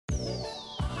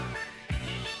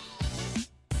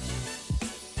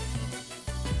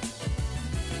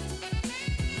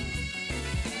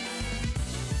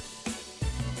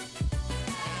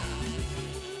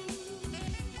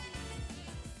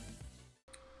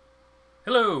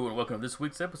Hello, and welcome to this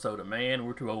week's episode of Man,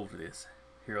 We're Too Old for This,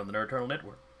 here on the Nerd Turtle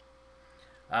Network.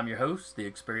 I'm your host, the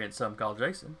experienced some call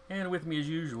Jason, and with me as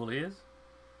usual is...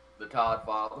 The Todd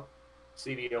Father.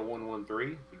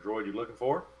 CDL-113, the droid you're looking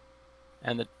for.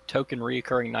 And the token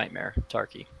reoccurring nightmare,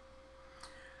 Tarky.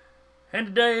 And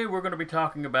today we're going to be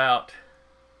talking about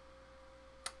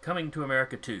Coming to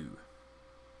America 2.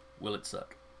 Will it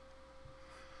suck?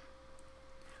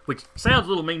 Which sounds a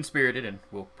little mean-spirited, and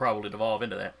will probably devolve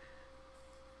into that.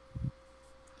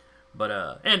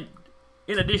 But, and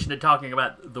in addition to talking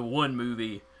about the one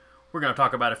movie, we're going to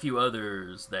talk about a few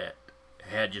others that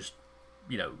had just,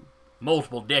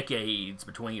 multiple decades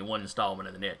between one installment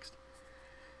and the next.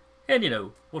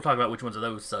 And, we'll talk about which ones of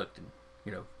those sucked and,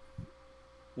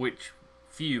 which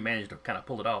few managed to kind of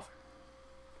pull it off.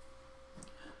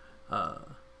 Now,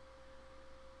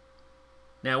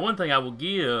 one thing I will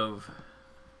give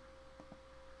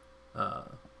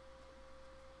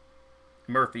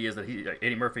Murphy is that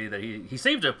Eddie Murphy, that he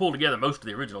seems to have pulled together most of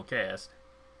the original cast,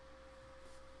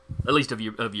 at least of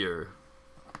your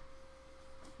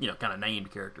kind of named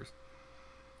characters.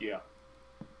 Yeah.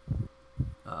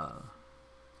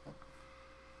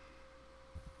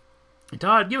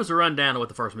 Todd, give us a rundown of what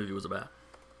the first movie was about.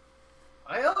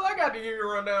 Well, I got to give you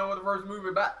a rundown of what the first movie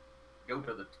about. Go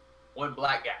to the one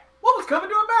black guy. What was Coming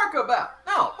to America about?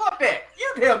 No, fuck that.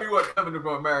 You tell me what Coming to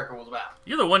America was about.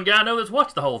 You're the one guy I know that's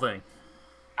watched the whole thing.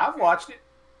 I've watched it.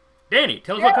 Danny,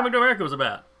 tell us what Coming to America was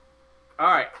about. All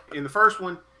right. In the first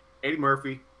one, Eddie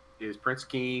Murphy is Prince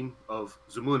Akeem of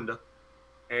Zamunda,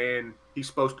 and he's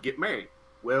supposed to get married.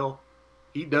 Well,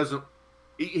 he doesn't.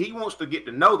 He wants to get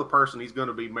to know the person he's going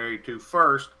to be married to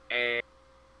first, and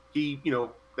he,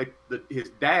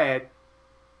 his dad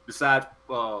decides,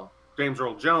 James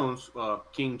Earl Jones,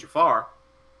 King Jafar,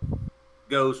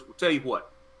 goes, well, tell you what,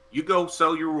 you go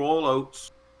sow your royal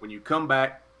oats. When you come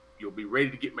back, you'll be ready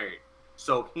to get married.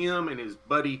 So him and his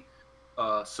buddy,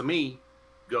 Sami,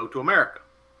 go to America.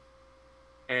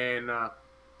 And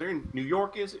they're in New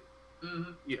York, is it?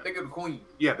 Mm-hmm. Yeah. They go to Queens.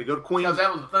 Yeah, they go to Queens. Because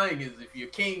that was the thing, is if you're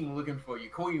king looking for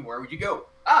your queen, where would you go?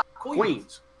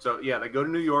 Queens. So, yeah, they go to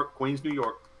New York, Queens, New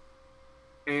York.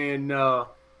 And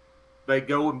they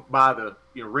go and buy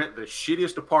rent the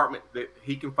shittiest apartment that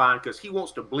he can find because he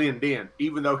wants to blend in,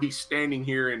 even though he's standing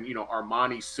here in,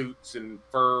 Armani suits and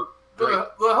fur.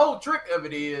 The whole trick of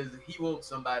it is he wants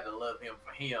somebody to love him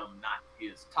for him, not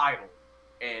his title.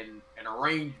 And an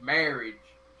arranged marriage,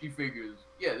 she figures,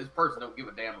 this person don't give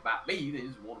a damn about me. They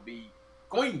just want to be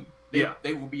queen.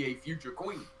 They will be a future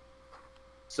queen.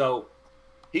 So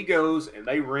he goes and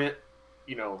they rent,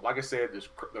 like I said,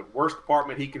 the worst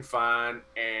apartment he can find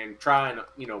and try and,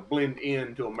 blend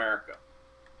into America.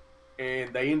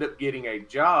 And they end up getting a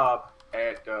job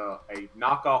at a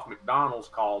knockoff McDonald's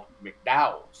called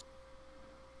McDowell's.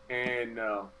 And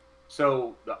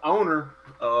so the owner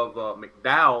of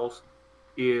McDowell's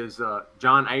is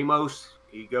John Amos.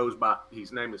 He goes by,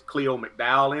 his name is Cleo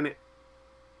McDowell in it.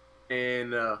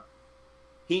 And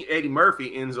Eddie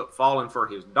Murphy ends up falling for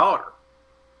his daughter.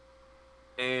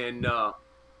 And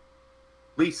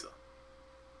Lisa.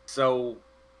 So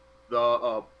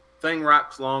the thing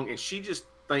rocks along, and she just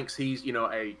thinks he's,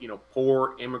 a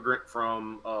poor immigrant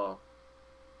from poor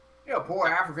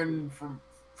African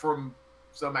from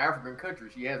some African country.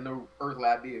 She has no earthly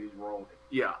idea he's royalty.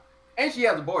 Yeah. And she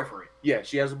has a boyfriend. Yeah,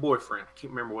 she has a boyfriend. I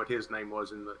can't remember what his name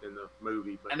was in the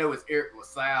movie, but I know it's Eric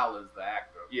LaSalle is the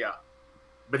actor. Yeah.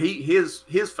 But his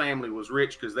family was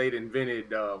rich because they'd invented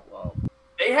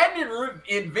they hadn't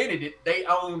invented it. They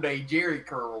owned a Jerry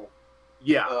curl.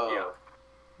 Yeah.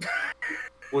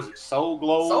 Was it Soul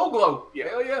Glow? Soul Glow. Yeah.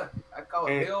 Hell yeah. I call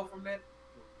it hell from that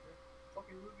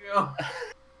fucking movie.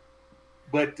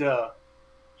 But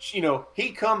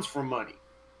he comes from money,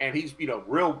 and he's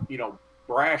real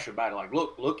brash about it. Like,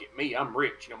 look at me, I'm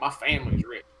rich. My family's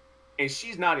rich, and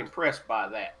she's not impressed by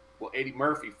that. Well, Eddie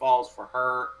Murphy falls for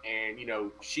her, and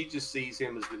she just sees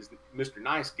him as Mr.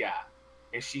 Nice Guy,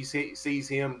 and she sees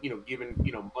him giving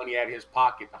money out of his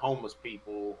pocket to homeless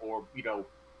people, or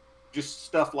just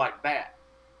stuff like that.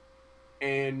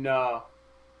 And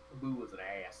Boo was an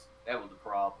ass. That was the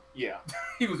problem. Yeah.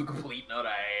 He was a complete nut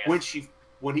ass.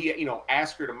 When he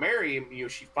asked her to marry him,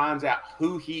 she finds out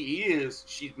who he is.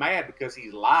 She's mad because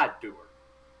he's lied to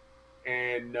her.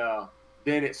 And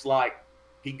then it's like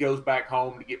he goes back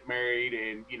home to get married,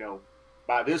 and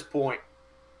by this point,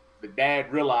 the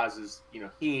dad realizes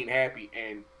he ain't happy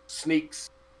and sneaks.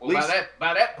 Well,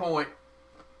 by that point,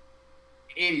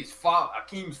 Eddie's father,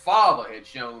 Akeem's father, had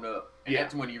shown up, and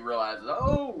that's when he realizes,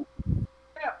 oh,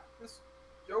 yeah, this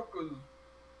Joker's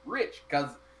rich,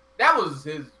 because that was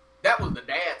his that was the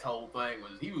dad's whole thing.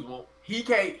 Was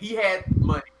he had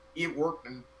money. He had worked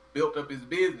and built up his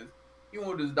business. He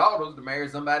wanted his daughters to marry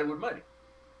somebody with money,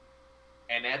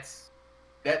 and that's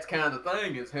kind of the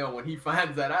thing. Is hell when he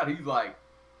finds that out, he's like,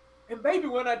 "And baby,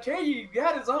 when I tell you he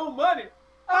got his own money,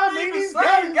 I mean he's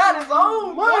got his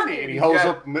own money." And he holds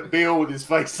up a bill with his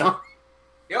face on.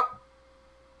 Yep.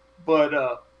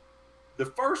 But the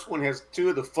first one has two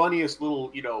of the funniest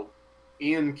little,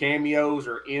 in cameos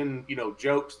or in,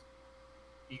 jokes.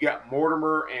 You got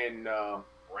Mortimer and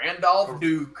Randolph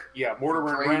Duke. Yeah, Mortimer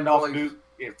and Trading Randolph Places.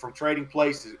 Duke from Trading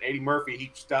Places. Eddie Murphy,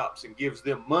 he stops and gives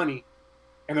them money,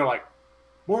 and they're like,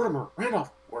 "Mortimer,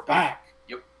 Randolph, we're back."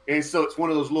 Yep. And so it's one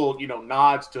of those little,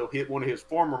 nods to hit one of his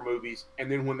former movies.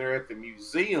 And then when they're at the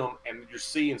museum and you're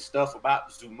seeing stuff about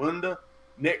Zamunda,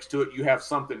 next to it you have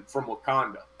something from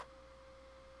Wakanda.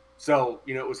 So,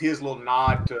 it was his little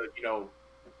nod to, How the hell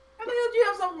did you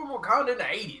have something from Wakanda in the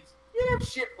 80s? You didn't have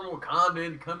shit from Wakanda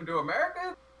and coming to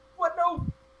America. What? No,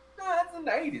 that's in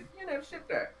the 80s. You didn't have shit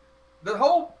there. The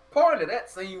whole point of that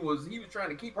scene was he was trying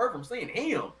to keep her from seeing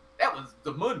him. That was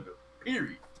Zamunda,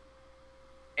 period.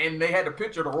 And they had the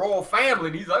picture of the royal family,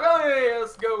 and he's like, "Oh, yeah,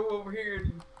 let's go over here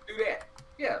and do that."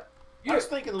 Yeah. I was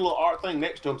thinking the little art thing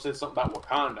next to him said something about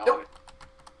Wakanda on it.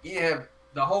 Yeah,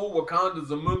 the whole Wakanda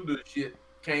Zamunda shit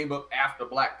came up after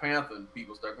Black Panther, and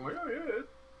people started going, "Oh, yeah,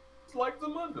 it's like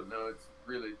Zamunda." No, it's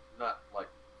really not like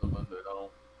Zamunda at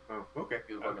all. Oh, okay.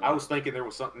 Feels like I was thinking there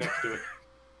was something next to it.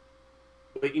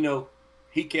 But,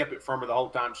 he kept it from her the whole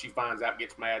time. She finds out,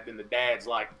 gets mad. Then the dad's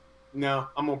like, "No,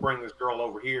 I'm going to bring this girl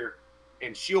over here,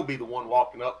 and she'll be the one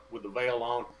walking up with the veil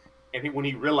on." And when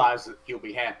he realizes it, he'll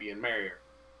be happy and marry her.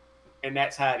 And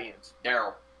that's how it ends.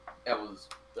 Daryl. That was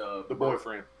The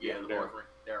boyfriend. Yeah, the Daryl. boyfriend.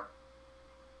 Daryl.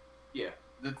 Yeah.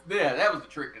 That was the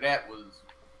trick to that was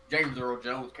James Earl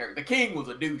Jones' character. The king was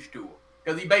a douche to her.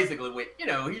 Because he basically went,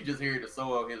 he's just here to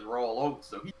sow up his royal oats.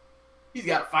 So he's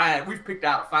got a fine, we've picked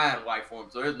out a fine wife for him.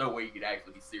 So there's no way he could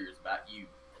actually be serious about you.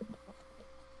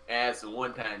 And that's the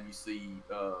one time you see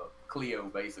Cleo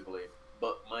basically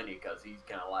buck money because he's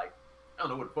kind of like, "I don't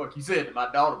know what the fuck you said to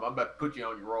my daughter, but I'm about to put you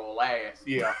on your royal ass."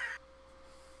 Yeah.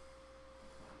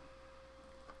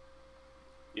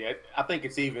 Yeah, I think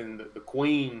it's even the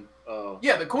queen.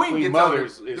 Yeah, the queen gets mother on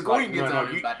is the queen like, gets no, on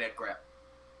him you- about that crap.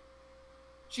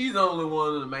 She's the only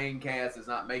one of the main cast that's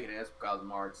not making it. That's because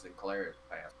Marge Sinclair has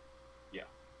passed.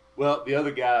 Well, the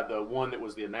other guy, the one that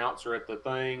was the announcer at the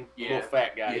thing, the Yeah. little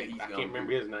fat guy, Yeah, he's I gone can't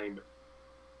remember his name, but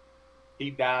he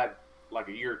died like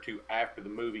a year or two after the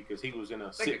movie because he was in a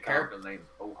I think the sitcom. character's name is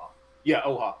Oha. Yeah,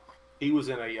 Oha. He was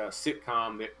in a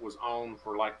sitcom that was on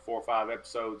for like 4 or 5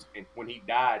 episodes, and when he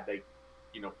died,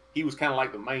 he was kind of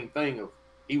like the main thing of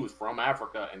he was from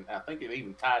Africa, and I think it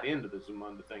even tied into the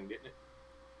Zamunda thing, didn't it?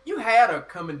 You had a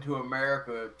Coming to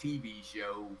America TV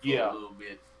show for Yeah. a little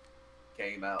bit.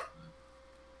 Came out and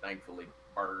thankfully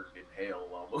burned in hell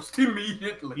almost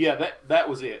immediately. Yeah, that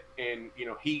was it. And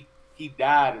he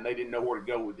died, and they didn't know where to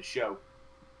go with the show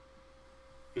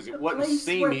because it The wasn't place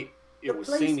Simi. It the was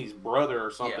place- Simi's brother or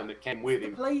something Yeah. that came with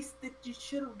him. place that you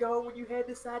should have gone when you had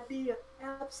this idea.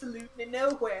 Absolutely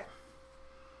nowhere.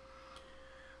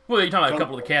 Well, you're talking about a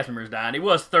couple of the cast members dying. It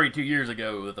was 32 years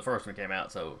ago that the first one came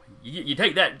out, so you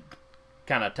take that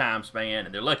kind of time span,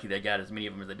 and they're lucky they got as many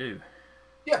of them as they do.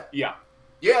 Yeah,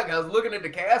 Yeah, because looking at the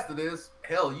cast of this,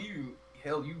 you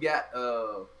got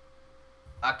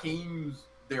Akeem's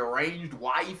deranged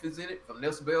wife is in it.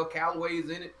 Vanessa Bell Calloway is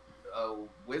in it.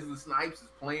 Wesley Snipes is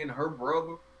playing her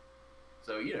brother.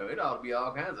 So it ought to be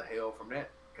all kinds of hell from that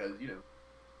because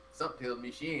something tells me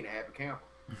she ain't a happy camper.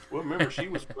 well, remember she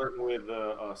was flirting with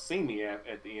Simi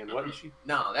at the end, wasn't she?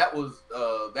 No, that was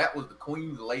the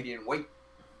Queen's lady in wait.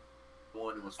 The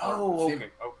one that was flirting with Oh, Simi.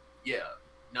 okay. Oh, Yeah.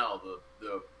 No,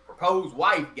 the proposed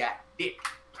wife got dick.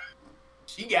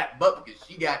 She got butt because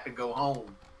she got to go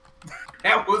home.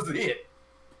 That was it.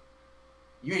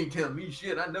 You ain't telling me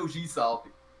shit. I know she's salty.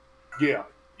 yeah.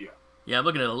 Yeah, I'm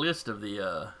looking at a list of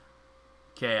the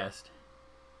cast.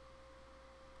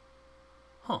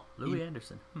 Huh, Louis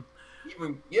Anderson.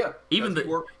 Even Even he the-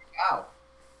 worked out.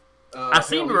 I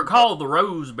seem to recall the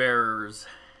Rose Bearers.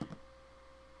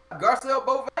 Garcelle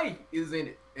Beauvais is in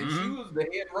it, and she Mhm. was the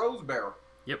head rose bearer.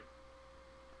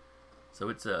 So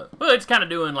it's it's kind of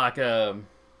doing like that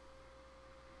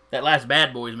last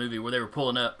Bad Boys movie where they were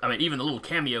pulling up. I mean, even the little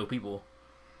cameo people.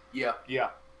 Yeah.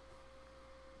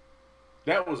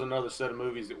 That was another set of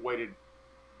movies that waited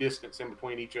distance in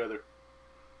between each other.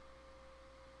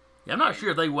 Yeah, I'm not sure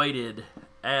if they waited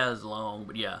as long,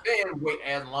 but yeah. They didn't wait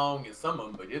as long as some of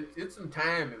them, but it's some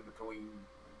time in between.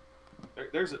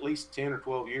 There's at least 10 or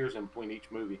 12 years in between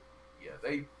each movie. Yeah,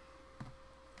 they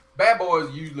Bad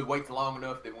Boys usually waits long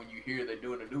enough that when you hear they're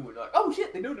doing a new one, like, oh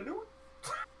shit, they're doing a new one.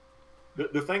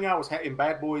 The thing I was in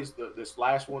Bad Boys, this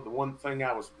last one, the one thing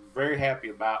I was very happy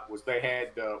about was they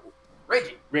had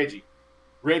Reggie.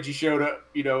 Reggie showed up,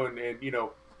 and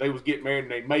they was getting married,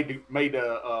 and they made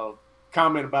a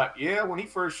comment about, yeah, when he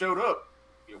first showed up,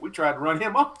 we tried to run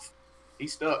him off. He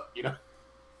stuck, Yeah.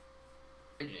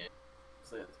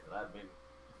 Because I've been.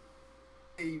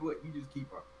 Tell you what, you just keep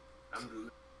her.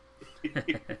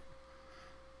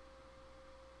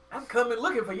 I'm coming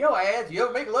looking for your ass. You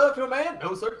ever make love to a man?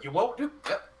 No, sir. You want to?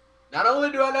 Yep. Not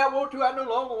only do I not want to, I no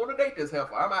longer want to date this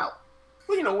heifer. I'm out.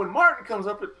 Well, when Martin comes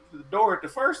up at the door at the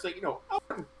first thing, I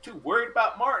wasn't too worried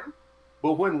about Martin.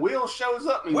 But when Will shows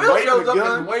up and Will shows up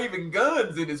and waving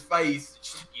guns in his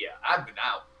face, yeah, I've been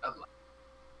out. I'm like,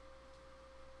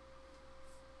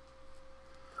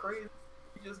 crazy.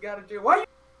 You just got to do. Why you?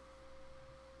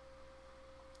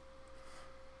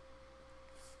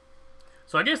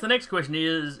 So I guess the next question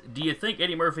is, do you think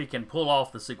Eddie Murphy can pull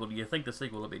off the sequel? Do you think the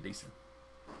sequel will be decent?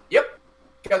 Yep.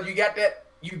 Because you got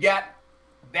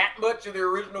that much of the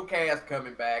original cast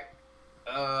coming back.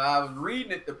 I was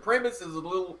reading it. The premise is a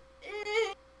little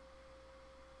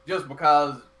just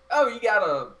because, you got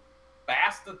a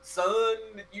bastard son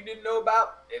that you didn't know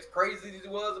about, as crazy as he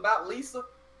was about Lisa.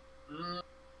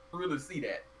 Really see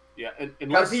that. Yeah,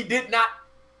 because he did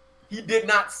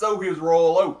not sow his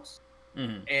royal oats.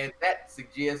 Mm-hmm. And that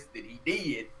suggests that he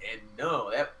did, and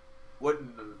no, that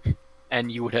wasn't the...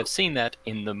 And you would have seen that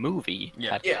in the movie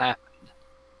had it happened.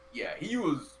 Yeah, he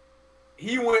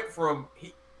went from...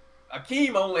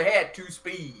 Akeem only had 2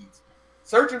 speeds.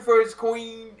 Searching for his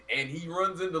queen, and he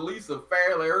runs into Lisa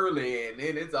fairly early, and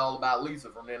then it's all about Lisa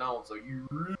from then on, so you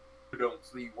really don't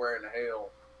see where in the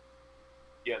hell...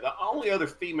 Yeah, the only other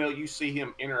female you see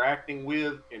him interacting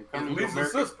with in Coming to Lisa's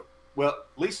America... sister. Well,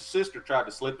 Lisa's sister tried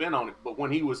to slip in on it, but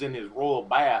when he was in his royal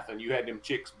bath and you had them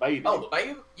chicks bathing... Oh, the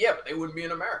bathers? Yeah, but they wouldn't be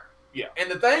in America. Yeah. And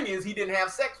the thing is, he didn't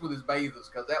have sex with his bathers,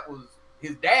 because that was...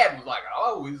 His dad was like, I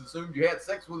always assumed you had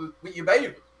sex with your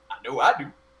bathers. I know I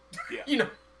do. Yeah.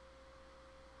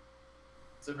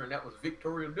 Considering that was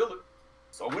Victoria Dillon,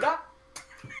 so would I.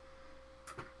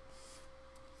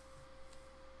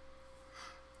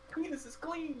 Penis is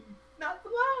clean, not the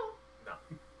law. No.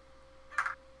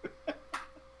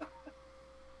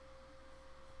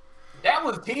 That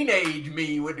was teenage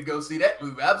me went to go see that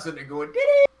movie. I'm sitting there going,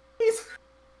 titties.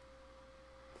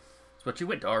 That's what you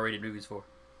went to R-rated movies for.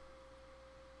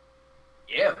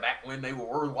 Yeah, back when they were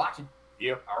worth watching.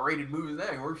 Yeah. R-rated movies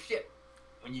now ain't worth shit.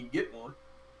 When you can get one.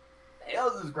 The hell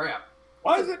is this crap?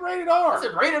 Why is it rated R? What's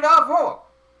it rated R for?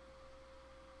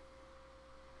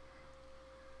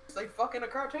 Say fucking a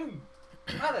cartoon.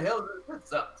 How the hell is this? That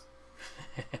sucks.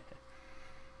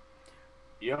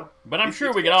 Yeah. But I'm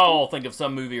sure we could all think of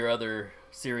some movie or other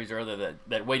series or other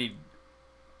that waited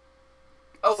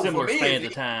similar spans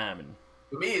of time. And...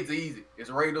 For me, it's easy. It's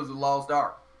Raiders of the Lost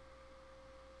Ark.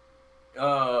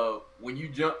 When you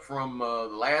jump from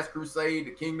The Last Crusade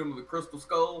to Kingdom of the Crystal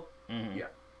Skull, yeah,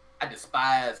 I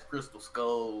despise Crystal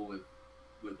Skull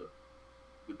with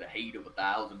the hate of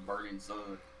 1,000 burning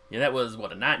suns. Yeah, that was,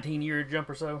 what, a 19-year jump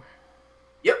or so?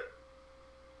 Yep.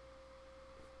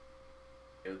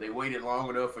 They waited long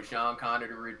enough for Sean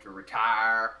Connery to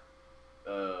retire.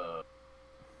 The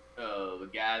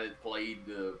guy that played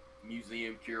the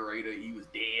museum curator, he was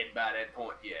dead by that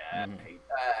point. Yeah, I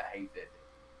hate that.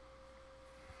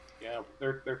 Yeah,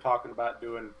 they're talking about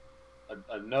doing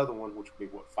another one, which would be,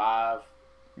 what, 5?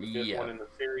 The fifth one in the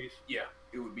series? Yeah,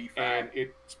 it would be 5. And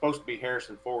it's supposed to be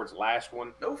Harrison Ford's last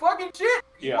one. No fucking shit.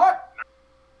 Yeah. What?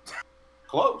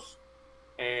 Close.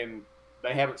 And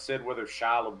they haven't said whether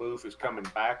Shia LaBeouf is coming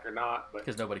back or not. But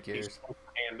because nobody cares.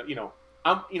 And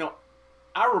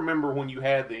I remember when you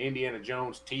had the Indiana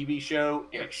Jones TV show,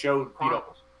 and it showed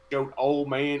showed old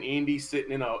man Indy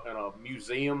sitting in a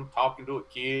museum talking to a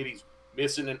kid. He's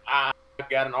missing an eye,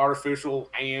 got an artificial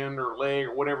hand or leg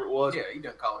or whatever it was. Yeah, he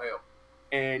done called help.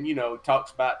 And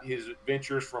talks about his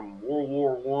adventures from World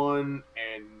War I,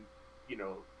 and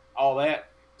all that.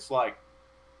 It's like,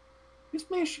 this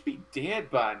man should be dead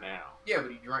by now. Yeah,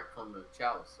 but he drank from the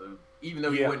chalice, so even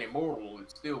though he wasn't immortal, it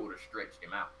still would have stretched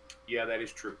him out. Yeah, that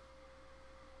is true.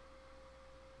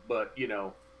 But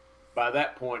by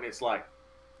that point, it's like,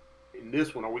 in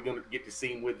this one, are we going to get to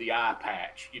see him with the eye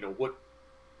patch? What?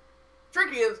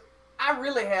 Trick is, I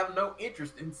really have no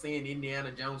interest in seeing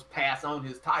Indiana Jones pass on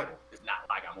his title. It's not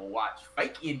like I'm going to watch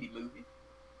fake indie movies.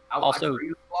 I watch Raiders of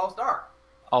the Lost Ark.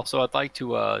 Also, I'd like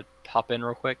to hop in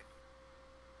real quick.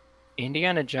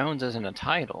 Indiana Jones isn't a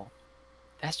title.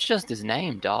 That's just his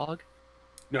name, dog.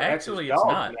 No, actually, it's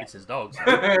not. It's his dog's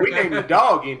name. We named the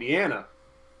dog Indiana.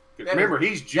 Remember,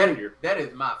 he's junior. That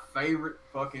is my favorite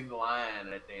fucking line in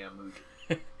that damn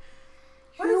movie.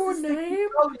 Your name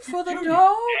for the Junior?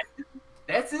 dog?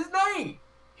 That's his name.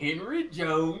 Henry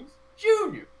Jones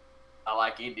Jr. I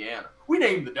like Indiana. We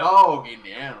named the dog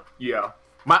Indiana. Yeah.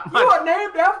 You are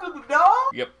named after the dog?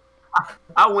 Yep.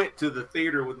 I went to the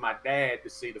theater with my dad to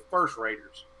see the first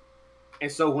Raiders.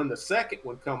 And so when the second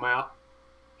one come out,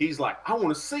 he's like, I want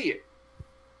to see it.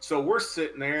 So we're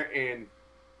sitting there and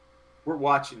we're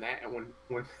watching that. And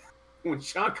when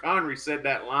Sean Connery said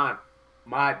that line,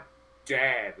 my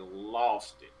dad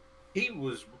lost it. He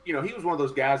was one of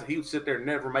those guys that he would sit there and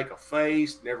never make a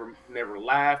face, never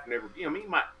laugh, he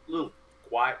might little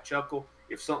quiet chuckle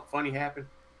if something funny happened.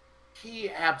 He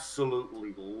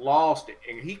absolutely lost it,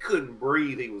 and he couldn't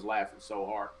breathe. He was laughing so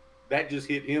hard. That just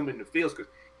hit him in the feels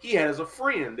because he had a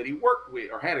friend that he worked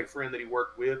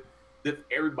with, that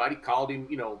everybody called him,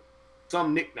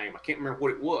 some nickname. I can't remember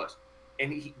what it was.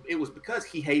 And it was because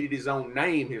he hated his own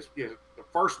name. His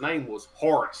first name was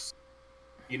Horace,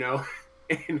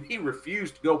 and he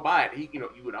refused to go by it.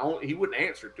 He wouldn't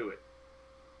answer to it.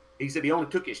 He said he only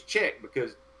took his check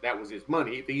because that was his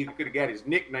money. If he could have got his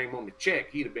nickname on the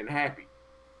check, he'd have been happy.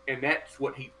 And that's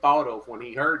what he thought of when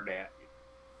he heard that.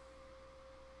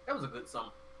 That was a good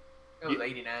summer. That was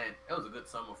 89. That was a good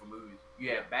summer for movies. You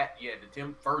had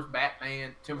the first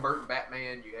Batman, Tim Burton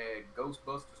Batman. You had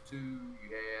Ghostbusters 2. You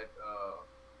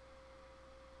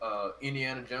had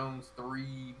Indiana Jones 3,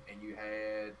 and you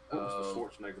had what was the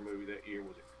Schwarzenegger movie that year?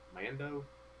 Was it Commando?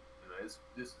 No, this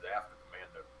is after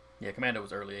Commando. Yeah, Commando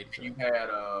was early 80s. You had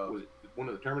was it one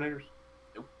of the Terminators?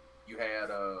 Nope. You had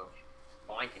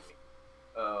blanking me.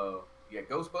 You had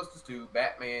Ghostbusters 2,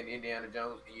 Batman, Indiana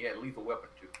Jones, and you had Lethal Weapon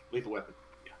 2. Lethal Weapon.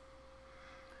 Yeah.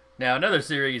 Now another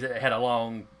series that had a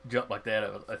long jump like that,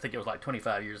 I think it was like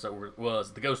 25 years over,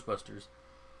 was the Ghostbusters.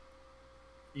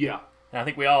 Yeah. And I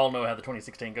think we all know how the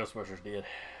 2016 Ghostbusters did.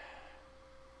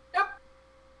 Yep.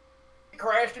 It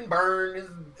crashed and burned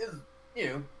is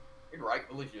it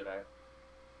rightfully should have.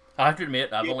 I have to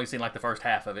admit, I've only seen like the first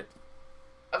half of it.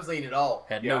 I've seen it all.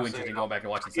 Had no interest in going back and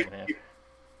watching the second half.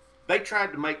 They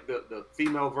tried to make the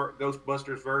female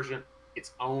Ghostbusters version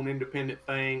its own independent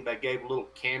thing. They gave little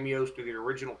cameos to the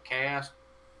original cast.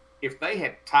 If they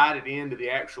had tied it into the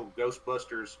actual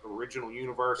Ghostbusters original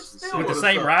universe With the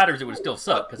same writers, it would still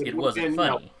suck because it wasn't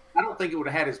funny. I don't think it would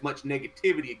have had as much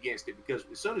negativity against it because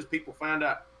as soon as people found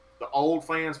out, the old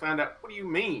fans found out, what do you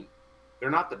mean?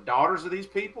 They're not the daughters of these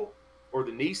people or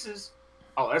the nieces?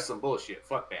 Oh, that's some bullshit.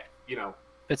 Fuck that.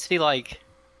 But see,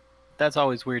 that's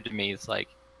always weird to me. It's like,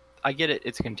 I get it.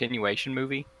 It's a continuation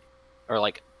movie,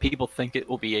 or people think it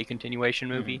will be a continuation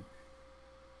movie,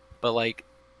 but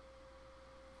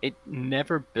it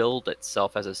never billed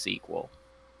itself as a sequel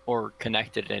or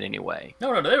connected in any way.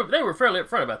 No, they were fairly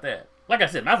upfront about that. Like I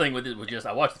said, my thing with it was just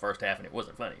I watched the first half and it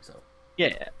wasn't funny. So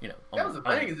yeah, that was the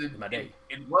thing.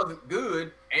 It wasn't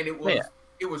good, and it was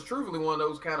it was truthfully one of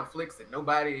those kind of flicks that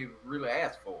nobody really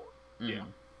asked for. Yeah.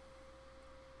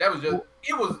 That was just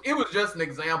it was just an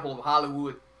example of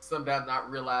Hollywood sometimes not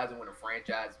realizing when a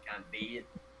franchise is kind of dead.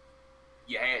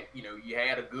 You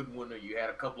had a good one, or you had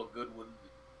a couple of good ones that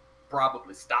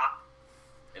probably stopped,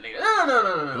 and they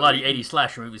no. A lot of 80s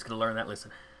slasher movies could have learned that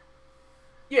lesson.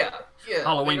 Yeah.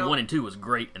 Halloween 1 and 2 was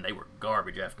great, and they were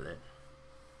garbage after that.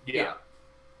 Yeah.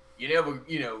 You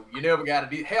never got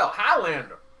to do hell.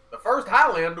 Highlander, the first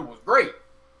Highlander was great.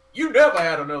 You never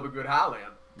had another good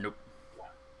Highlander. Nope.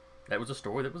 That was a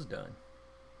story that was done.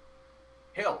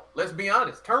 Hell, let's be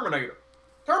honest. Terminator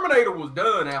was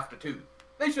done after 2.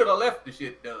 They should have left the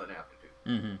shit done after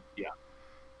 2. Mm-hmm. Yeah.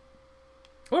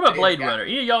 What about Blade Runner?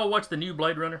 Any of y'all watch the new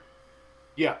Blade Runner?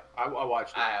 Yeah, I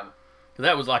watched it. I haven't. Because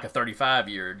that was like a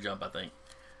 35-year jump, I think.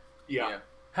 Yeah.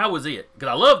 How was it? Because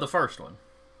I love the first one.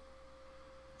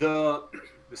 The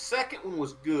second one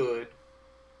was good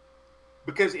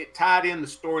because it tied in the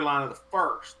storyline of the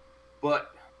first.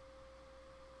 But,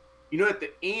 at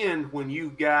the end when you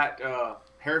got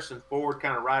Harrison Ford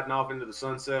kind of riding off into the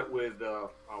sunset with,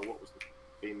 what was the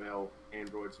female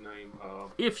android's name?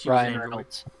 If she Ryan was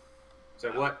Reynolds. Say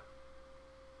what?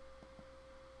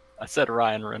 I said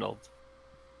Ryan Reynolds.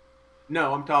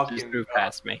 No, I'm talking Just moved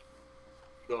past me.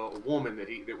 The woman that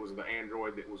was the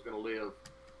android that was going to live.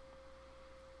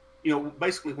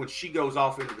 Basically when she goes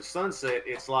off into the sunset,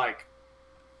 it's like,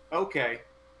 okay,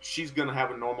 she's going to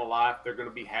have a normal life. They're going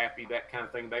to be happy, that kind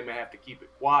of thing. They may have to keep it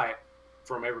quiet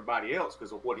from everybody else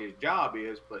because of what his job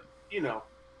is, but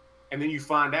and then you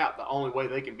find out the only way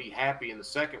they can be happy in the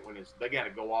second one is they got to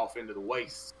go off into the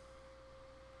wastes.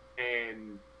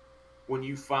 And when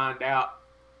you find out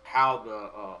how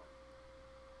the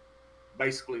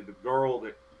basically the girl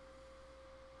that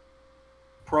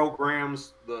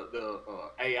programs the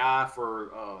AI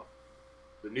for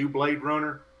the new Blade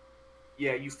Runner,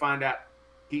 yeah, you find out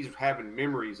he's having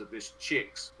memories of this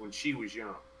chick's when she was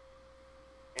young,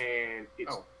 and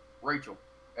it's Rachel.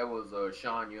 That was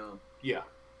Sean Young. yeah,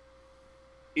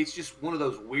 it's just one of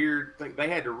those weird things. They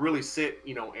had to really sit,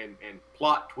 and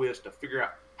plot twist to figure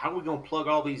out how are we gonna plug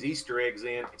all these Easter eggs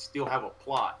in and still have a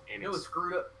plot. And it was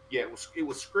screwed up. Yeah, it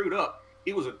was screwed up.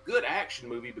 It was a good action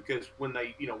movie because when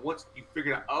they, once you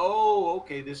figured out, oh,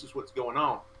 okay, this is what's going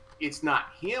on. It's not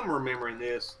him remembering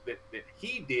this that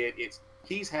he did. It's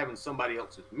he's having somebody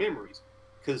else's memories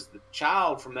because the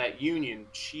child from that union,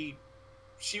 she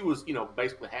was,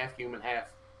 basically half human,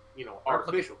 half,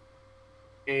 artificial.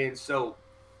 And so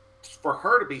for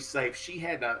her to be safe, she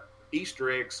had to Easter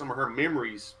egg some of her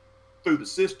memories through the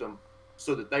system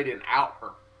so that they didn't out her.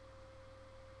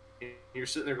 And you're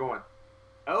sitting there going,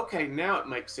 okay, now it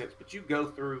makes sense. But you go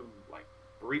through like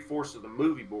 3/4 of the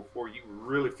movie before you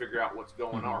really figure out what's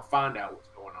going on or find out what's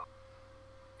going on.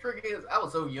 Trick is, I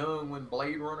was so young when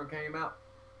Blade Runner came out.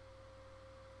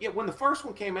 Yeah, when the first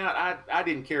one came out, I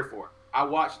didn't care for it. I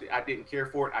watched it. I didn't care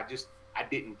for it. I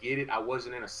didn't get it. I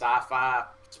wasn't in a sci-fi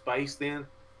space then.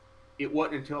 It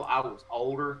wasn't until I was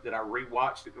older that I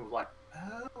rewatched it and was like,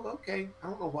 oh, okay. I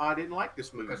don't know why I didn't like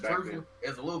this movie Because back then.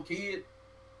 as a little kid,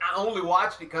 I only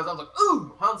watched it because I was like,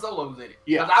 ooh, Han Solo's in it.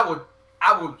 Yeah. Because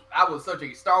I was such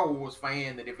a Star Wars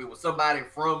fan that if it was somebody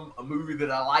from a movie that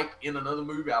I liked in another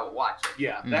movie, I would watch it.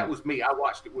 Yeah, that was me. I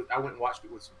went and watched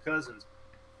it with some cousins,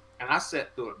 and I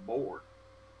sat through it bored.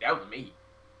 That was me.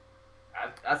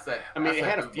 I sat. I mean, it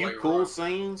had a through few Blade cool Runner.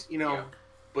 scenes, Yeah.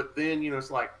 but then,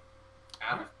 it's like,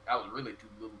 I was really too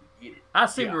little to get it. I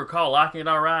seem to recall liking it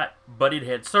all right, but it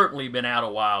had certainly been out a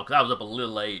while because I was up a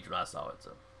little age when I saw it.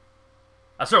 So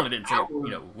I certainly didn't see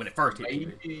it, when it first hit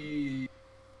TV. Maybe,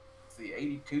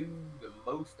 82. The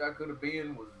most I could have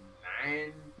been was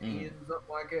 9, 10, something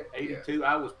like that. 82. Yeah.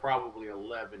 I was probably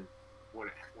 11 when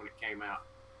it came out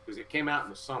because it came out in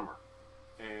the summer.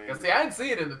 And See, I didn't see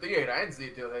it in the theater. I didn't see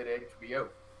it till they had HBO.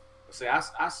 see,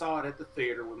 I saw it at the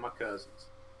theater with my cousins,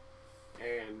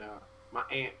 and my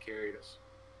aunt carried us,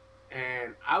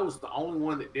 and I was the only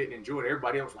one that didn't enjoy it.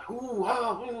 Everybody else was like, ooh,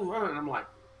 oh, ooh, oh, and I'm like,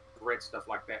 read stuff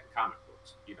like that in comic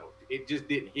books. It just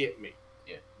didn't hit me.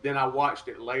 Yeah. Then I watched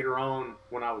it later on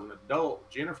when I was an adult.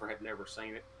 Jennifer had never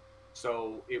seen it,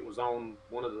 so it was on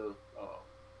one of the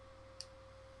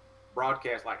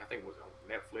broadcasts, like I think it was on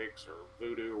Netflix or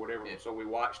Vudu or whatever. Yeah. So we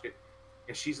watched it,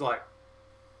 and she's like,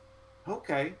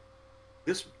 okay,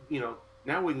 this,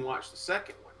 now we can watch the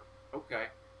second one. Okay.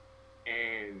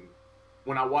 And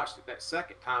when I watched it that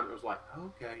second time, it was like,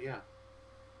 okay, yeah,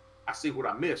 I see what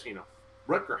I missed.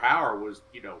 Rutger Hauer was,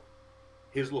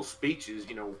 his little speeches,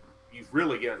 you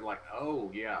really get like,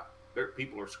 oh yeah,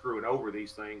 people are screwing over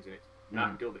these things, and it's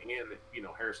not until the end that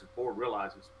Harrison Ford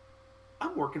realizes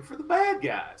I'm working for the bad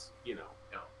guys. Yeah.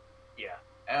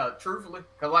 Truthfully,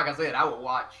 because like I said, I would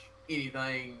watch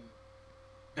anything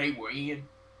they were in.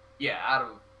 Yeah, out of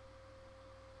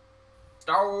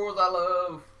Star Wars, I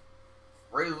love.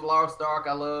 Raiders of the Lost Ark,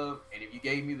 I love. And if you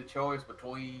gave me the choice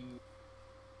between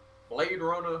Blade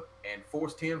Runner and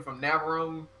Force 10 from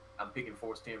Navarone, I'm picking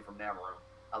Force 10 from Navarone.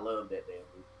 I love that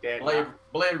damn movie.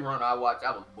 Blade Runner, I watched.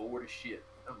 I was bored as shit.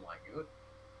 I'm like,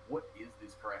 what is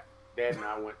this crap? Dad and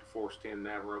I went to Force 10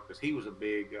 Navarone because he was a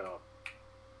big.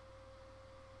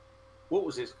 What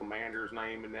was his commander's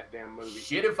name in that damn movie?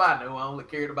 Shit if I know. I only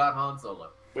cared about Han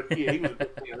Solo. But yeah, he was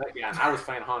that guy. And I was a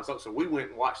fan of Han Solo, so we went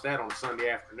and watched that on a Sunday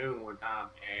afternoon one time,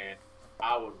 and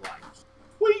I was like,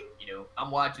 sweet. I'm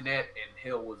watching that, and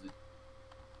hell, was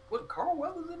Carl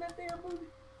Weathers in that damn movie?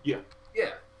 Yeah.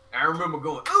 Yeah. I remember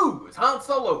going, ooh, it's Han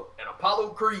Solo and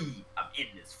Apollo Creed. I'm in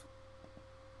this.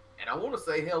 And I want to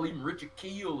say, hell, even Richard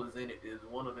Kiel is in it as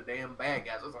one of the damn bad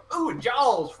guys. I was like, ooh, and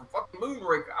Jaws from fucking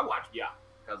Moonraker. I watched it. Yeah.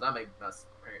 Because I made my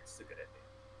parents sick of that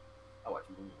damn. I watch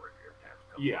Moonraker every time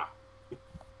it comes. Yeah.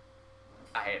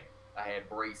 I had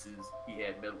braces. He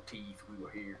had metal teeth. We were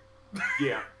here.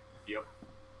 Yeah. Yep.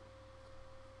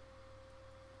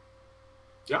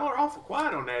 Y'all are awful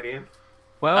quiet on that end.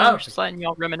 Well, Oh. I'm just letting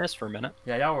y'all reminisce for a minute.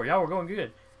 Yeah, y'all were going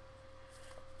good.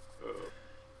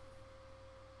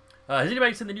 Has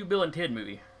anybody seen the new Bill and Ted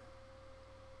movie?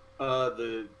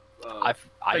 I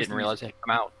I didn't realize it had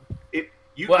come out.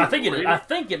 I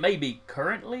think it may be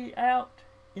currently out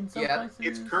in some places.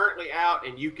 It's currently out,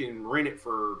 and you can rent it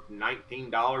for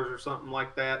 $19 or something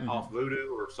like that off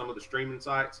Vudu or some of the streaming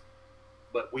sites.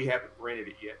 But we haven't rented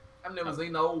it yet. I've never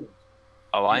seen the old.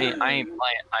 Oh, I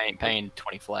ain't paying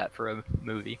 20 flat for a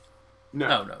movie.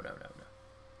 No.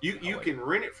 You can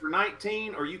rent it for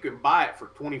 19, or you can buy it for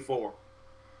 24.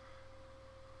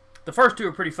 The first two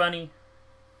are pretty funny,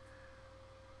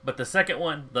 but the second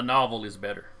one, the novel, is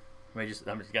better. I'm just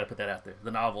got to put that out there.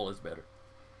 The novel is better.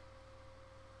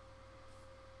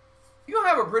 You're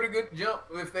gonna have a pretty good jump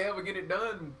if they ever get it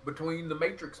done between the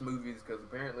Matrix movies, because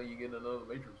apparently you get another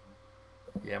Matrix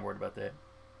movie. Yeah, I'm worried about that.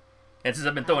 And since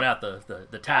I've been throwing out the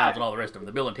times and all the rest of them,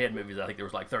 the Bill and Ted movies, I think there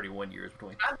was like 31 years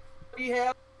between. We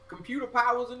have computer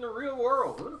powers in the real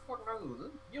world. Who the fuck knows?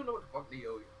 You don't know what the fuck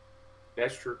Neo is.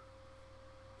 That's true.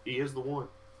 He is the one.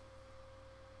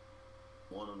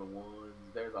 One of the ones.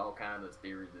 There's all kinds of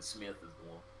theories that Smith is the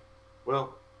one.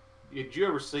 Well, did you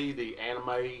ever see the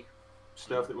anime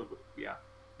stuff that was? Yeah,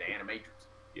 The Animatrix.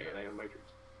 yeah, the Animatrix.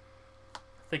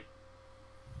 I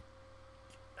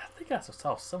think I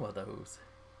saw some of those.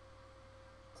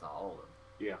 That's all of them.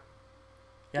 Yeah.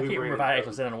 Yeah, I We can't were remember if in I those.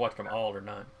 actually sat down and watched them all or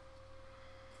not.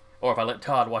 Or if I let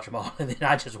Todd watch them all and then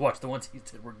I just watched the ones he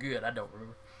said were good. I don't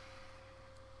remember.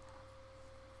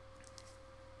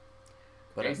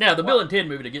 But Jason, now the what? Bill and Ted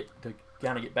movie, to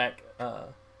kind of get back,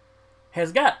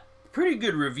 has got pretty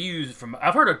good reviews from.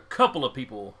 I've heard a couple of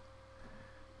people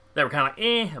that were kind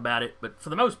of about it, but for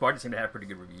the most part, it seemed to have pretty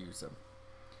good reviews. So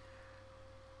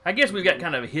I guess we've got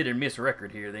kind of a hit and miss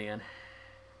record here then.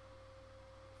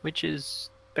 Which is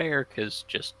fair because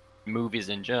just movies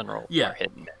in general Yeah. are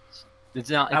hit and miss. It's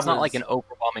not I like was- an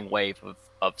overwhelming wave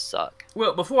of suck.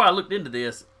 Well, before I looked into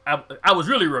this, I was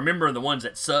really remembering the ones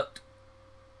that sucked.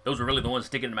 Those were really the ones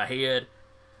sticking in my head.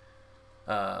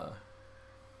 And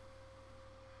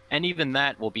even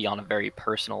that will be on a very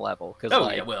personal level because Oh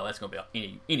like yeah, well that's gonna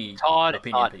be any Todd is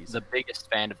opinion not piece. the biggest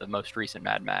fan of the most recent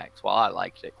Mad Max, while I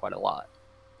liked it quite a lot.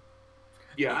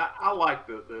 Yeah, I like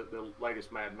the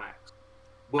latest Mad Max.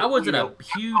 But, I wasn't you know, a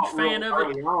huge I thought fan real of it.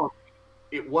 early on,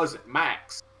 it wasn't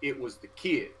Max. It was the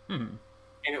kid. Mhm.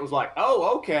 And it was like,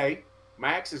 oh, okay.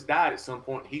 Max has died at some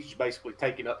point. He's basically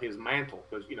taking up his mantle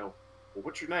because, well,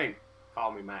 what's your name?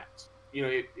 Call me Max.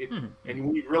 Mhm. And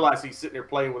when you realize he's sitting there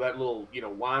playing with that little,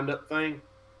 wind-up thing,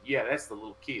 yeah, that's the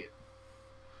little kid.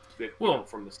 That, Well,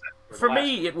 from the For last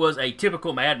me, it was a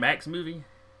typical Mad Max movie,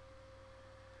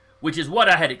 which is what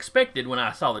I had expected when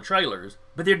I saw the trailers.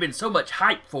 But there'd been so much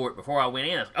hype for it before I went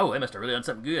in. I was like, oh, they must have really done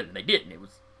something good, and they didn't. It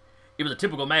was a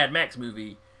typical Mad Max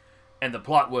movie, and the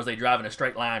plot was they drive in a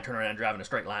straight line, turn around, drive in a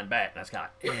straight line back, and that's kind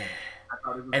of like, I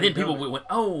thought it was And then good people going. went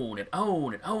on and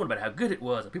on and on about how good it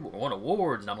was, and people won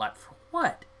awards, and I'm like, for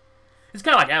what? It's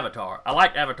kind of like Avatar. I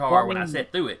liked Avatar Well, I when I mean-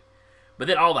 sat through it, but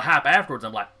then all the hype afterwards,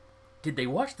 I'm like, did they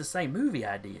watch the same movie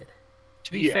I did?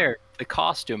 To be Yeah. fair, the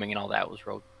costuming and all that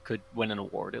could win an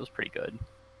award. It was pretty good.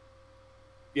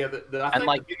 Yeah, I think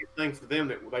like- the biggest thing for them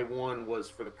that they won was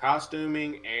for the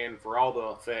costuming and for all the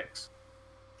effects.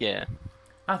 Yeah.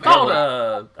 I thought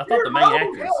the main Marvel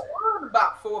actress. Hell won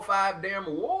about 4 or 5 damn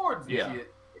awards and Yeah.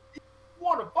 shit. It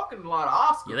won a fucking lot of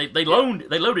Oscars. Yeah, they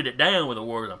loaded it down with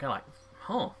awards. I'm kind of like,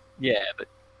 huh? Yeah, but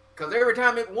Because every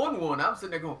time it won one, I'm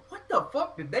sitting there going, what the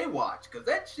fuck did they watch? Because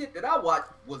that shit that I watched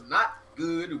was not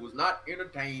good. It was not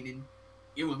entertaining.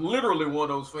 It was literally one of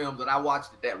those films that I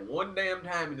watched at that one damn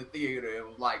time in the theater and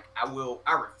was like, I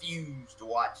refuse to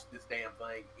watch this damn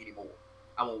thing anymore.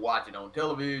 I won't watch it on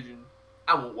television.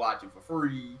 I won't watch it for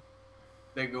free.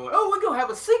 They're going, oh, we're going to have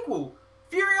a sequel,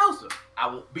 Furiosa. I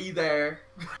won't be there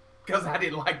because I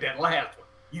didn't like that last one.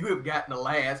 You have gotten the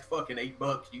last fucking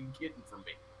 $8 you getting from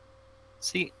me.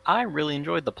 see, I really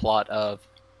enjoyed the plot of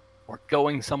we're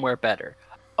going somewhere better.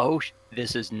 Oh,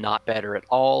 this is not better at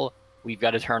all. We've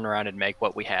got to turn around and make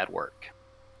what we had work.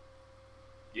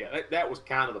 Yeah, that was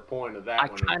kind of the point of that I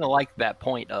one. kind of like that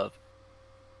point of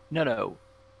no.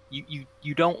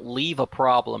 You don't leave a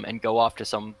problem and go off to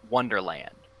some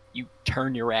wonderland. You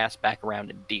turn your ass back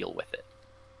around and deal with it.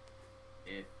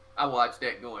 Yeah, I watched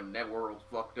that going, that world's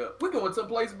fucked up. We're going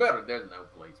someplace better. There's no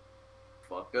place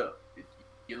fucked up.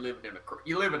 You live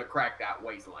in a cracked out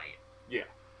wasteland. Yeah.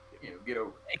 Get over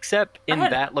it. Except in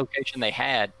had- that location they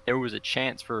had, there was a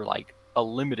chance for like a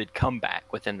limited comeback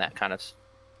within that kind of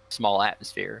small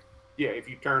atmosphere. Yeah, if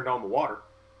you turned on the water.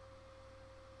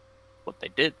 What they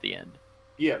did at the end.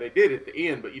 Yeah, they did at the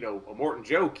end, but Morton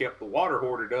Joe kept the water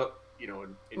hoarded up. And Well,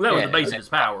 that was Yeah, the base yeah. of his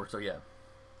power. So yeah.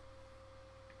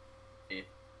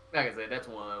 Like I said, that's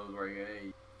one of those where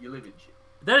you live in shit.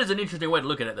 That is an interesting way to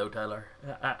look at it, though, Tyler.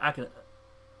 I can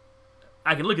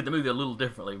look at the movie a little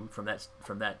differently from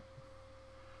that.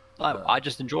 I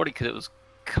just enjoyed it because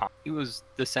it was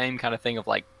the same kind of thing of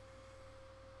like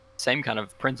same kind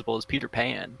of principle as Peter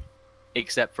Pan,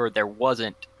 except for there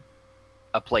wasn't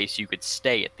a place you could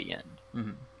stay at the end.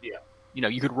 Mhm.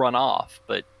 You could run off,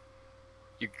 but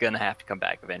you're gonna have to come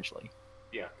back eventually.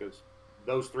 Yeah, because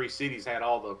those 3 cities had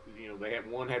all the,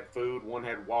 one had food, one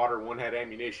had water, one had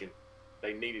ammunition.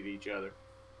 they needed each other.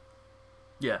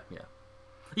 Yeah.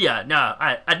 No,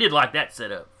 I did like that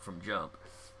setup from jump.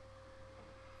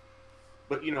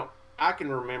 But I can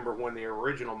remember when the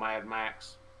original Mad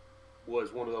Max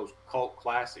was one of those cult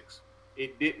classics.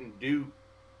 It didn't do.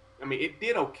 I mean, it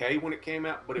did okay when it came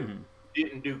out, but it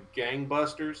didn't do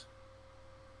gangbusters.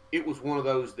 It was one of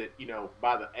those that,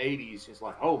 by the 80s, it's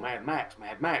like, oh, Mad Max.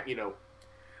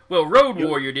 Well, Road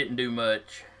Warrior didn't do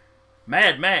much.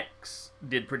 Mad Max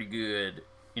did pretty good,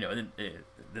 and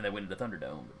then they went into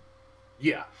Thunderdome.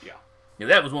 Yeah.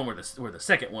 That was one where the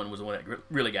second one was the one that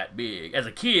really got big. As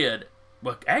a kid,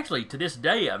 well, actually, to this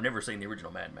day, I've never seen the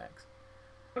original Mad Max.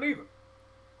 Not even.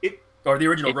 Or the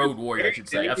original Road Warrior, I should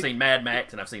say. I've seen Mad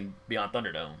Max and I've seen Beyond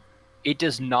Thunderdome. It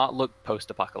does not look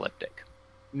post-apocalyptic.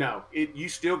 No, you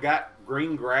still got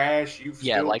green grass.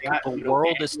 Still got, the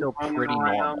world is still pretty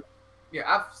normal. Yeah,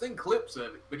 I've seen clips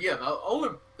of it, but yeah,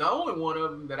 the only one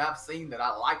of them that I've seen that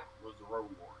I liked was the Road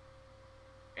Warrior,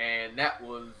 and that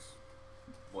was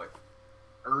what,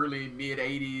 early mid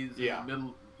 '80s. Yeah.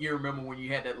 Middle. You remember when you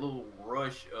had that little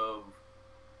rush of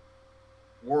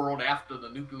world after the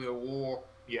nuclear war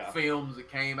films that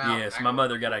came out? Yes, my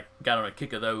mother got on a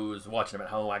kick of those watching them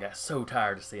at home. I got so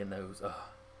tired of seeing those. Ugh.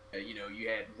 You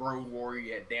had Road Warrior,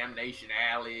 you had Damnation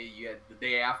Alley, you had the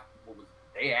Day After. What was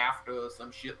it, Day After,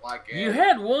 some shit like that? You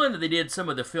had one that they did some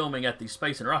of the filming at the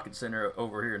Space and Rocket Center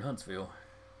over here in Huntsville.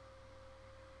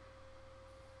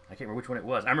 I can't remember which one it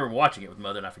was. I remember watching it with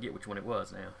Mother, and I forget which one it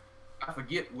was now. I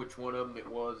forget which one of them it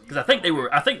was. Because I think they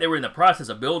were in the process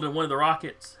of building one of the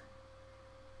rockets.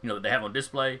 That they have on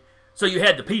display. So you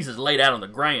had the pieces laid out on the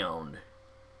ground.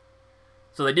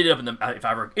 So they did it up in the,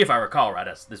 if I recall right,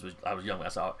 I was young when I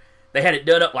saw it. They had it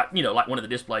done up like one of the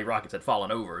display rockets had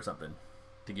fallen over or something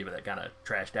to give it that kind of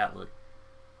trashed out look.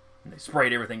 And they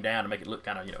sprayed everything down to make it look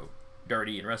kind of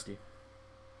dirty and rusty.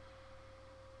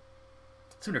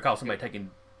 I seem to recall somebody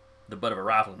taking the butt of a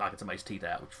rifle and knocking somebody's teeth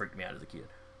out, which freaked me out as a kid.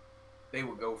 They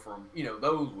would go from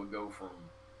those would go from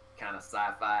kind of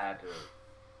sci-fi to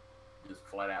just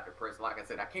flat out depressing. Like I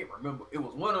said, I can't remember. It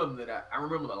was one of them that I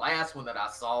remember. The last one that I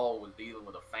saw was dealing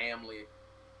with a family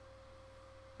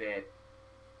that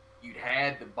you'd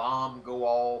had the bomb go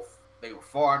off. They were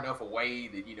far enough away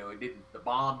that the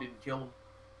bomb didn't kill them.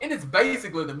 And it's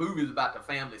basically the movie is about the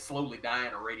family slowly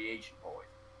dying of radiation poisoning.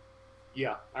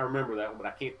 Yeah, I remember that one, but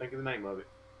I can't think of the name of it.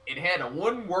 It had a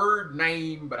one-word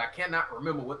name, but I cannot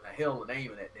remember what the hell the name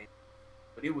of that name.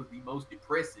 But it was the most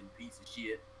depressing piece of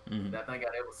shit that I think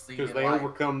I'd ever seen. Because they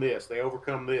overcome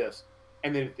this,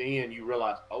 and then at the end you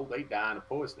realize, oh, they died of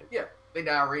poisoning. Yeah, they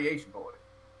die of radiation poisoning.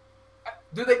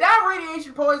 Do they die of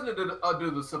radiation poisoning, or do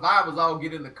the survivors all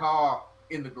get in the car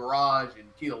in the garage and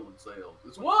kill themselves?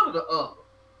 It's one or the other.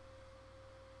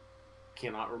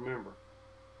 Cannot remember.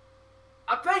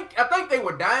 I think they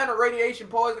were dying of radiation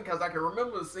poisoning because I can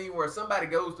remember the scene where somebody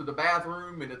goes to the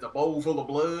bathroom and it's a bowl full of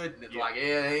blood and it's like,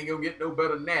 yeah, they ain't gonna get no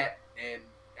better than that. And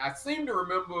I seem to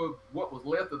remember what was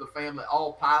left of the family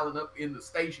all piling up in the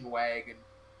station wagon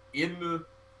in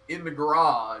the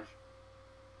garage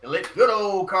and let good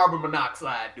old carbon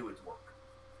monoxide do its work.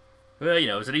 Well,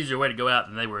 it's an easier way to go out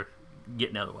than they were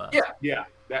getting otherwise. Yeah.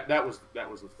 That was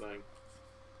the thing.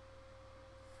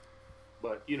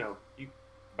 But you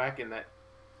back in that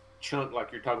chunk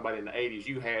like you're talking about in the 80s,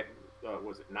 you had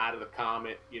was it Night of the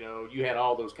Comet? You had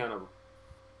all those kind of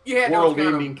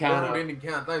world-ending kind of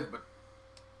things. But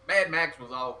Mad Max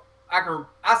was all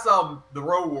I saw the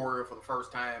Road Warrior for the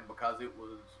first time because it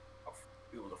was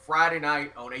a Friday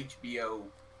night on HBO,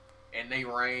 and they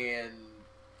ran.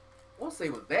 I want to say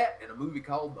it was that and a movie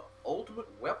called The Ultimate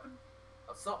Weapon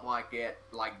or something like that,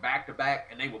 like back to back,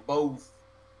 and they were both.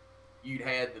 You'd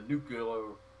had the nuclear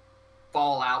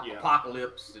fallout,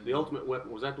 apocalypse. And The Ultimate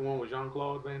Weapon, was that the one with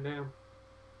Jean-Claude Van Damme?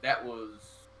 That was...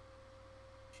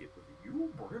 Shit, was it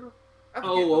you, Brenner?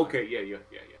 Oh, okay, yeah.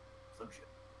 Some shit.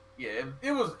 Yeah,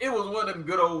 it was one of them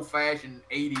good old-fashioned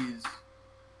 80s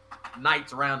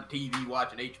nights around the TV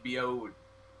watching HBO and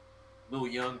little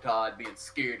young Todd being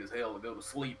scared as hell to go to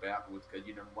sleep afterwards because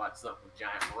you never watched something with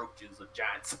giant roaches or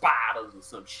giant spiders or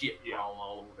some shit crawling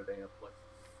all over the damn place.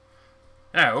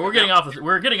 All right, well,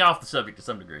 we're getting off the subject to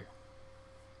some degree.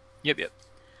 Yep.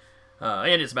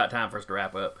 And it's about time for us to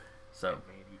wrap up. So,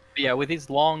 yeah, with these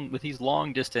long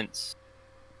distance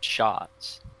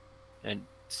shots and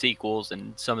sequels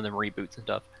and some of them reboots and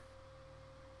stuff,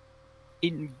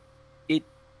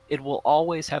 it will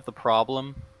always have the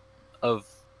problem of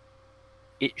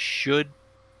it should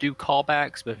do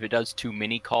callbacks, but if it does too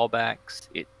many callbacks,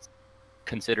 it's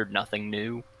considered nothing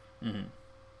new. Mm-hmm.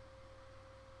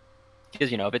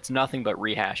 Because, if it's nothing but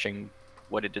rehashing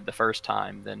what it did the first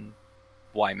time, then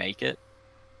why make it?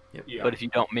 Yep. Yeah. But if you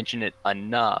don't mention it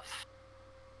enough,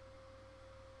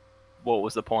 what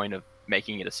was the point of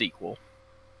making it a sequel?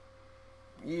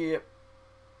 Yep.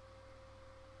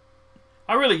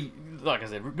 I really, like I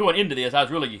said, going into this, I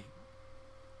was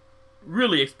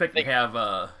really expecting to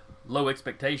have low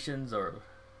expectations or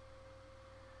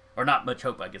not much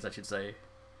hope, I guess I should say.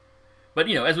 But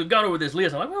as we've gone over this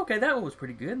list, I'm like, well, okay, that one was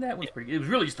pretty good, and that one's pretty good. It was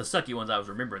really just the sucky ones I was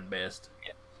remembering best.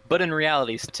 But in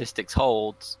reality, statistics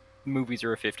holds. Movies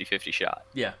are a 50-50 shot.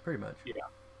 Yeah, pretty much. Yeah.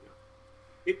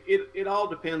 It all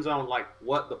depends on like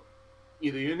what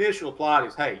the initial plot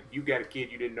is. Hey, you got a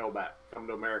kid you didn't know about. Come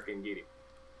to America and get him.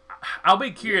 I'll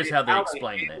be curious how they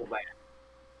explain that.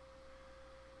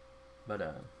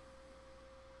 handle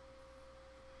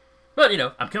But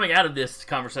I'm coming out of this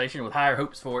conversation with higher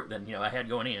hopes for it than I had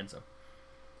going in. So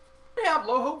I have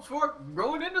low hopes for it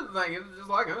going into the thing. It's just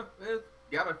like, it's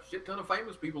got a shit ton of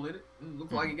famous people in it.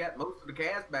 Looks like you got most of the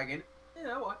cast back in it.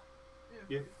 Yeah, what?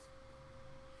 Yeah.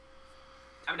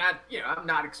 I'm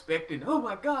not expecting, oh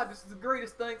my God, this is the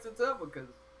greatest thing since ever, because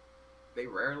they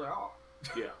rarely are.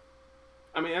 Yeah.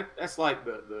 I mean, that's like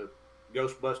the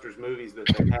Ghostbusters movies that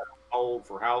they've had on hold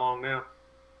for how long now?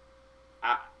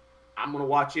 I'm going to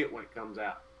watch it when it comes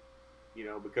out,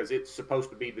 because it's supposed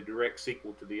to be the direct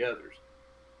sequel to the others.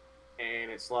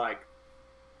 And it's like,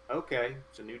 okay,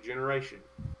 it's a new generation.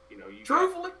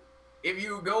 Truthfully, if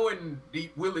you go in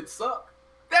deep, will it suck?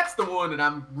 That's the one that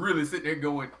I'm really sitting there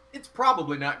going, it's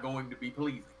probably not going to be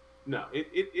pleasing. No,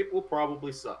 it will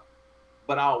probably suck.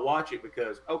 But I'll watch it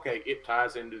because, okay, it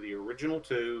ties into the original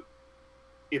two.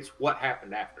 It's what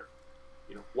happened after.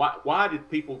 Why did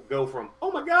people go from,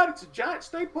 oh my God, it's a giant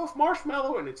Stay Puft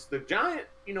Marshmallow and it's the giant,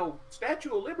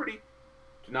 Statue of Liberty,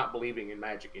 to not believing in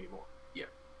magic anymore? Yeah.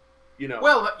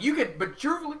 Well, but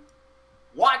truthfully,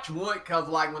 watch one, because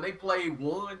like when they play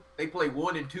 1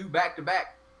 and 2 back to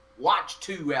back. Watch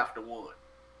 2 after 1.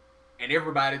 And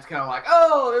everybody's kind of like,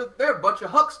 oh, they're a bunch of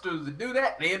hucksters that do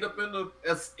that and they end up in the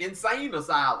insane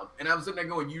asylum. And I'm sitting there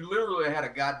going, you literally had a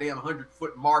goddamn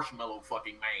 100-foot marshmallow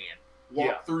fucking man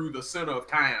walk through the center of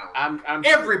town.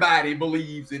 Everybody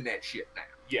believes in that shit now.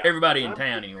 Yeah. Everybody in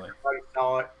town, anyway. Everybody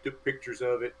saw it, took pictures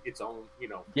of it. It's on,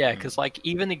 Yeah, because like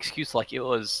even the excuse like it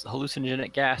was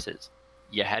hallucinogenic gases,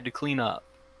 you had to clean up.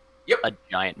 Yep. A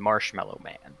giant marshmallow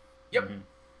man. Yep. Mm-hmm.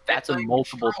 That's a thing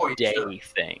multiple destroyed day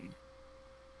stuff. thing.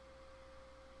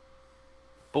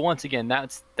 But once again,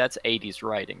 that's 80s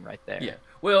writing right there. Yeah.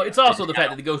 Well, it's also the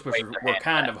fact that the Wait Ghostbusters for were that.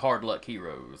 kind of hard luck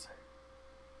heroes.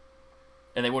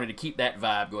 And they wanted to keep that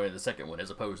vibe going into the second one as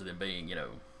opposed to them being, Yeah,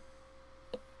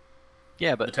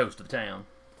 the but toast of the town.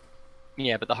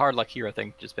 the hard luck hero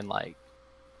thing just been like,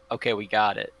 okay, we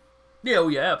got it. Yeah, oh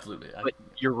yeah, absolutely. But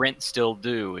your rent's still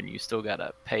due and you still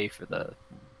gotta pay for the.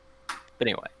 But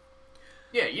anyway.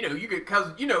 Yeah, you could,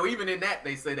 because, even in that,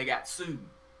 they say they got sued.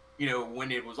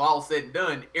 When it was all said and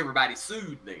done, everybody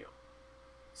sued them.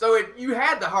 So you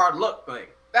had the hard luck thing.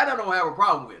 That I don't have a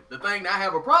problem with. The thing I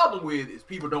have a problem with is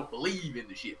people don't believe in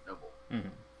the shit no more. Mm-hmm.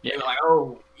 Yeah. They're like,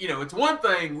 oh, it's one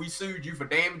thing we sued you for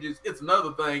damages. It's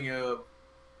another thing of,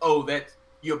 oh, that's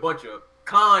you're a bunch of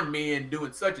con men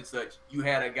doing such and such. You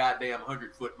had a goddamn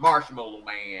 100-foot marshmallow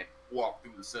man walk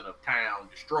through the center of town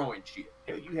destroying shit.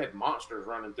 Hell, you had monsters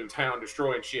running through town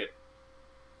destroying shit.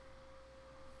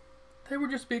 They were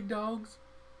just big dogs.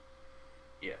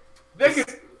 Yeah.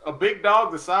 A big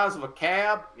dog the size of a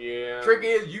cab? Yeah. Trick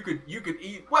is you could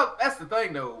eat. Well, that's the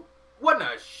thing though. Wasn't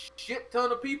a shit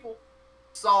ton of people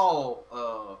saw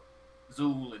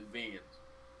Zool and Vince.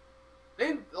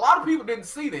 Then a lot of people didn't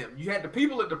see them. You had the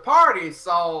people at the party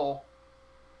saw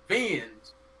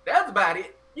Vince. That's about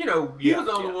it. He was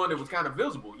the only one that was kind of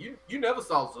visible. You never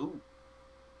saw Zool.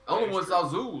 The only one saw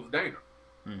Zool was Dana.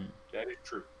 Mm-hmm. That is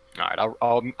true. All right,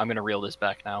 I'm gonna reel this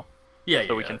back now. Yeah,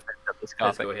 So we can finish up this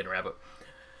Let's topic. go ahead and wrap up.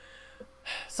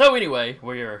 So anyway,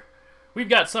 we've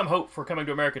got some hope for Coming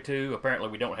to America 2. Apparently,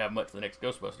 we don't have much for the next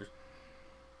Ghostbusters.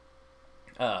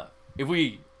 If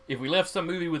we left some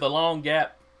movie with a long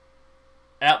gap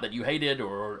out that you hated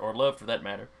or loved for that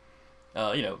matter,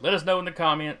 let us know in the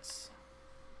comments.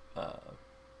 The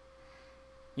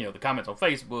comments on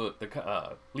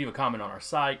Facebook. Leave a comment on our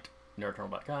site,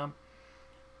 nerdeternal.com.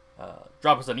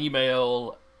 Drop us an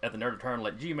email at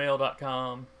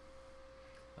thenerdeternal@gmail.com.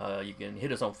 You can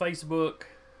hit us on Facebook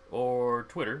or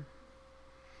Twitter.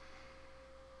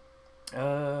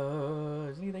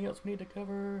 Is there anything else we need to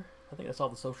cover? I think that's all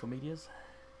the social medias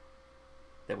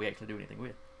that we actually do anything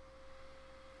with.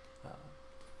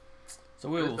 So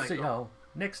we'll see y'all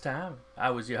next time.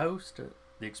 I was your host,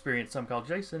 the experienced some called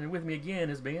Jason, and with me again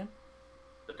has been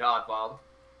The Todd Father.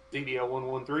 DDL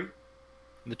 113.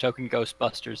 The token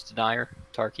Ghostbusters denier,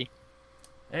 Tarky.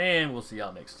 And we'll see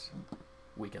y'all next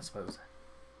week, I suppose.